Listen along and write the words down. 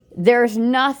There's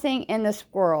nothing in this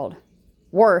world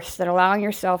worse than allowing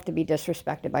yourself to be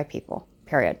disrespected by people,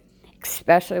 period.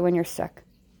 Especially when you're sick.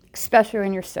 Especially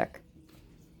when you're sick.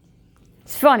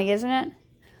 It's funny, isn't it?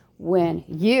 When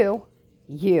you,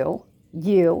 and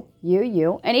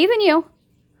even you,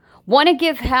 want to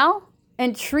give hell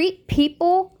and treat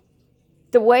people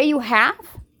the way you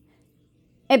have,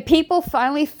 and people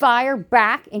finally fire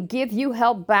back and give you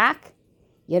hell back,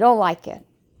 you don't like it.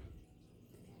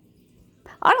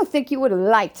 I don't think you would have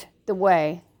liked the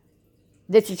way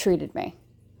that you treated me.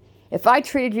 If I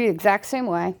treated you the exact same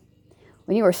way,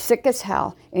 when you were sick as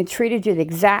hell, and treated you the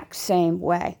exact same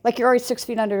way, like you're already 6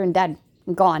 feet under and dead,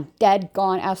 and gone,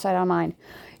 outside our mind,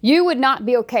 you would not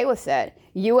be okay with it.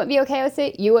 You wouldn't be okay with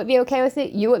it. You wouldn't be okay with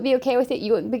it. You wouldn't be okay with it.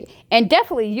 You wouldn't be, and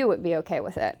definitely you would be okay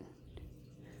with it.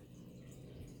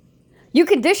 You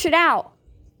can dish it out.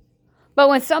 But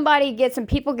when somebody gets, and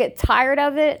people get tired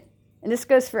of it, and this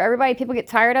goes for everybody, people get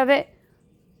tired of it,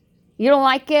 you don't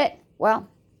like it, well,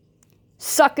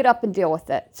 suck it up and deal with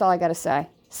it. That's all I got to say.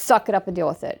 Suck it up and deal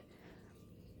with it.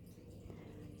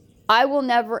 I will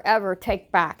never, ever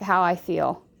take back how I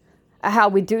feel, how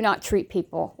we do not treat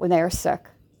people when they are sick.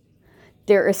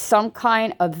 There is some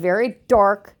kind of very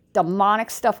dark,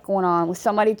 demonic stuff going on when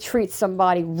somebody treats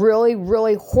somebody really,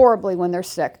 really horribly when they're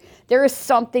sick. There is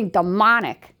something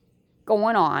demonic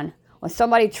going on when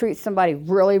somebody treats somebody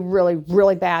really, really,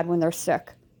 really bad when they're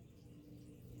sick.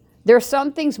 There are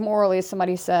some things morally, as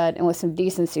somebody said, and with some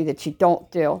decency that you don't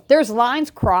do. There's lines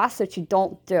crossed that you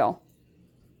don't do.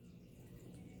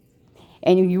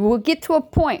 And you will get to a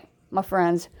point, my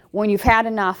friends, when you've had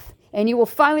enough, and you will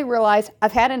finally realize,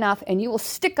 I've had enough, and you will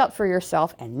stick up for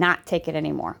yourself and not take it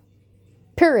anymore.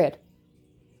 Period.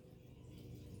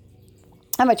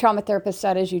 And my trauma therapist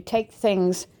said, is you take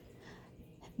things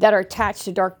that are attached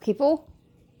to dark people,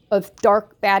 of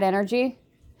dark, bad energy,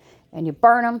 and you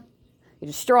burn them, you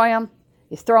destroy them,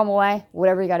 you throw them away,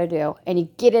 whatever you got to do, and you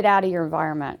get it out of your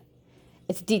environment.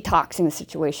 It's detoxing the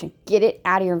situation. Get it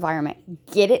out of your environment.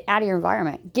 Get it out of your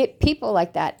environment. Get people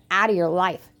like that out of your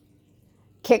life.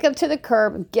 Kick them to the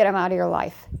curb and get them out of your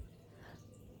life.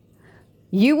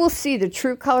 You will see the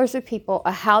true colors of people,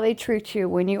 of how they treat you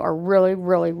when you are really,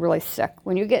 really, really sick.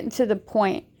 When you get into the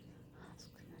point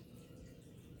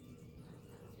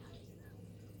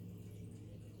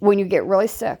when you get really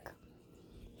sick,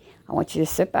 I want you to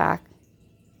sit back.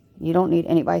 You don't need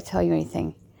anybody to tell you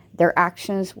anything. Their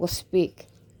actions will speak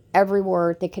every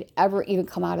word that could ever even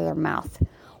come out of their mouth.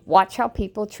 Watch how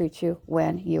people treat you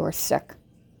when you are sick.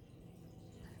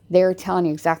 They're telling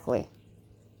you exactly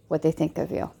what they think of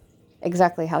you,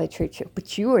 exactly how they treat you.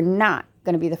 But you are not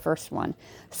going to be the first one.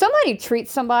 Somebody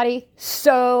treats somebody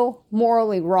so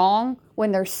morally wrong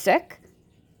when they're sick,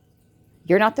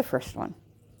 you're not the first one.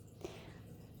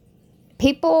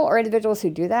 People or individuals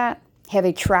who do that have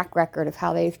a track record of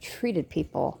how they've treated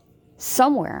people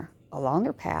somewhere along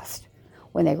their past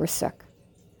when they were sick.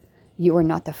 You are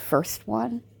not the first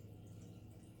one.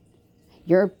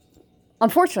 You're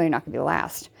unfortunately not going to be the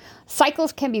last.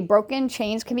 Cycles can be broken,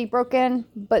 chains can be broken,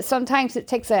 but sometimes it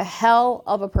takes a hell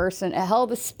of a person, a hell of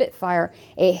a spitfire,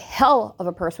 a hell of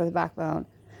a person with a backbone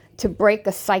to break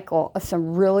a cycle of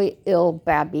some really ill,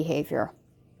 bad behavior.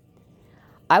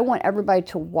 I want everybody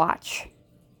to watch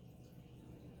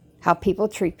how people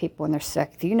treat people when they're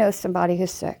sick. If you know somebody who's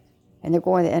sick and they're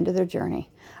going to the end of their journey,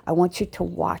 I want you to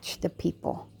watch the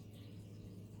people.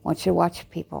 I want you to watch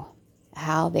people,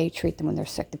 how they treat them when they're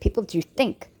sick. The people that you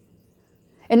think,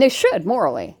 and they should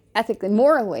morally, ethically,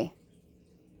 morally.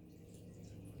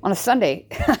 On a Sunday,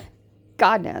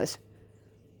 God knows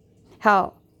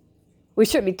how we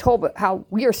shouldn't be told, but how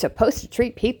we are supposed to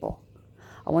treat people.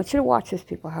 I want you to watch those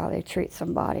people, how they treat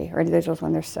somebody or individuals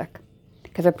when they're sick.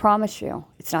 Because I promise you,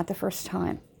 it's not the first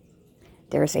time.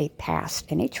 There's a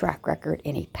past and a track record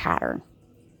and a pattern.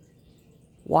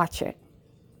 Watch it.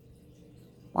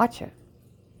 Watch it.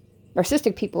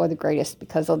 Narcissistic people are the greatest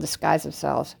because they'll disguise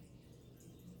themselves.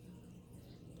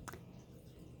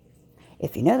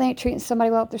 If you know they ain't treating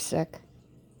somebody well if they're sick,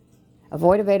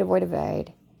 avoid,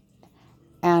 evade,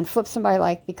 and flip somebody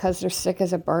like because they're sick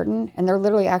as a burden and their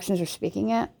literally actions are speaking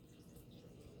it.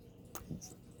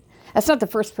 That's not the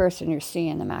first person you're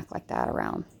seeing them act like that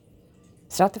around.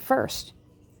 It's not the first.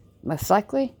 Most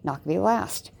likely, not going to be the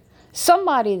last.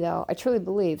 Somebody, though, I truly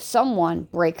believe, someone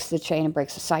breaks the chain and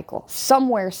breaks the cycle.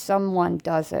 Somewhere, someone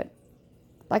does it.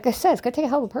 Like I said, it's going to take a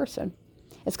hell of a person.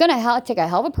 It's going to take a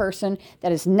hell of a person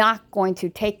that is not going to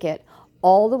take it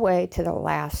all the way to the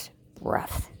last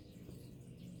breath.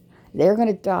 They're going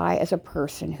to die as a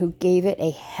person who gave it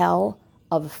a hell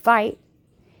of a fight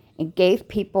and gave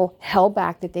people hell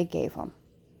back that they gave them.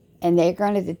 And they're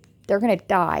going to they're going to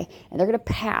die and they're going to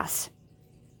pass.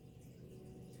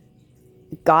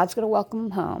 God's going to welcome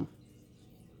them home,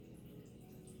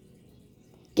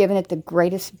 giving it the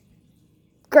greatest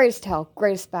hell,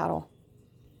 greatest battle,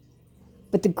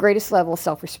 but the greatest level of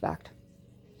self-respect.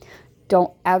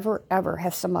 Don't ever, ever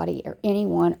have somebody or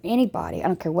anyone, anybody, I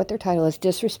don't care what their title is,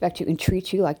 disrespect you and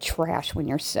treat you like trash when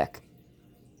you're sick.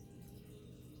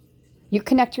 You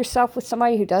connect yourself with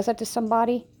somebody who does that to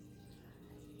somebody,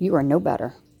 you are no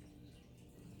better.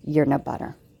 You're no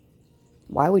better.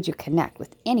 Why would you connect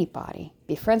with anybody,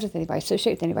 be friends with anybody,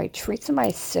 associate with anybody, treat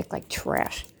somebody sick like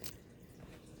trash?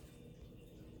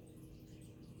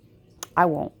 I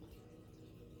won't.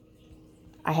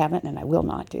 I haven't and I will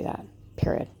not do that,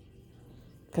 period.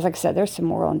 Because like I said, there's some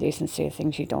moral indecency of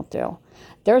things you don't do.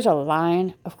 There's a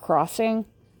line of crossing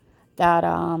that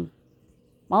I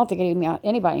don't think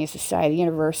anybody needs to say. The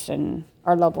universe and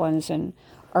our loved ones and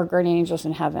our guardian angels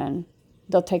in heaven,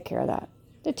 they'll take care of that.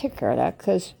 They take care of that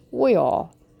because we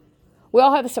all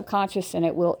have the subconscious, and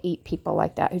it will eat people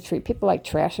like that who treat people like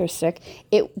trash or sick.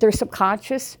 Their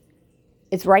subconscious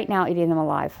is right now eating them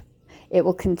alive. It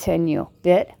will continue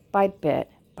bit by bit,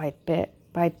 by bit,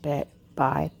 by bit,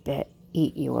 by bit,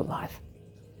 eat you alive.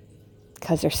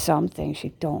 Because there's some things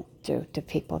you don't do to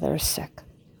people that are sick.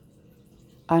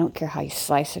 I don't care how you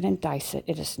slice it and dice it.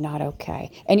 It is not okay.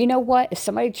 And you know what? If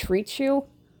somebody treats you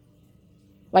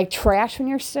like trash when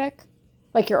you're sick,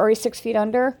 like you're already 6 feet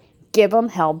under, give them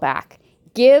hell back.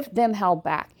 Give them hell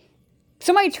back.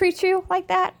 Somebody treats you like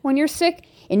that when you're sick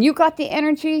and you got the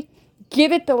energy,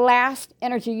 give it the last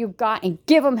energy you've got and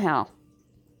give them hell.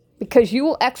 Because you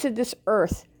will exit this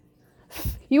earth.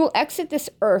 You will exit this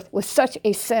earth with such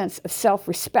a sense of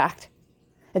self-respect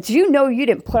that you know you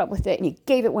didn't put up with it and you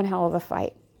gave it one hell of a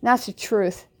fight. And that's the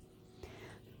truth.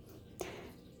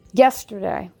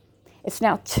 Yesterday, it's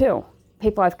now 2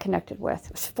 people I've connected with.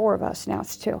 It was 4 of us, now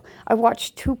it's 2. I've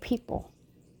watched 2 people.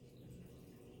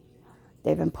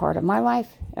 They've been part of my life,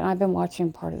 and I've been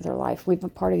watching part of their life. We've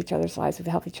been part of each other's lives. We've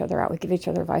helped each other out. We give each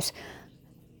other advice.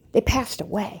 They passed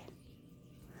away.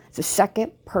 It's the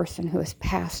second person who has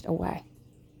passed away.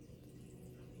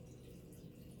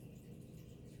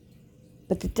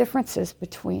 But the differences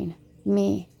between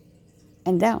me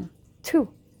and them, 2,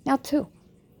 now 2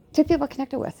 people I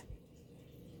connected with.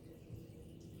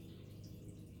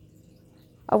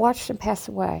 I watched them pass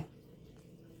away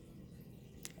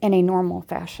in a normal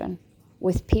fashion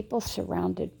with people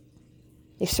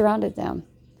they surrounded them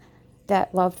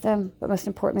that loved them, but most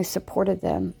importantly supported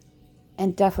them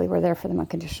and definitely were there for them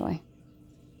unconditionally.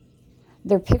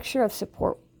 Their picture of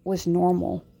support was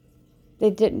normal. They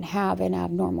didn't have an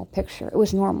abnormal picture. It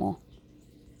was normal.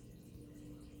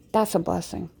 That's a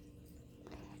blessing.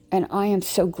 And I am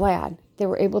so glad they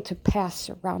were able to pass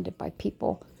surrounded by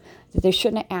people that they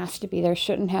shouldn't have asked to be there,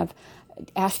 shouldn't have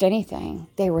asked anything.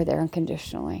 They were there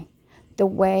unconditionally, the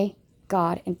way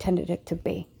God intended it to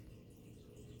be.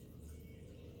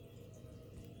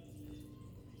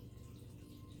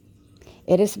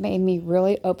 It has made me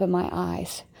really open my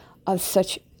eyes of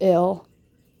such ill,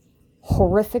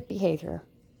 horrific behavior,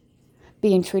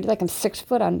 being treated like I'm 6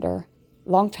 foot under,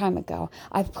 long time ago.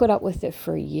 I've put up with it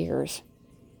for years.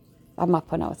 I'm not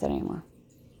putting up with it anymore.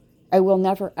 I will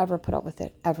never, ever put up with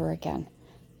it ever again.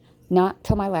 Not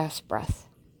till my last breath.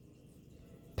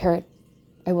 Period.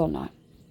 I will not.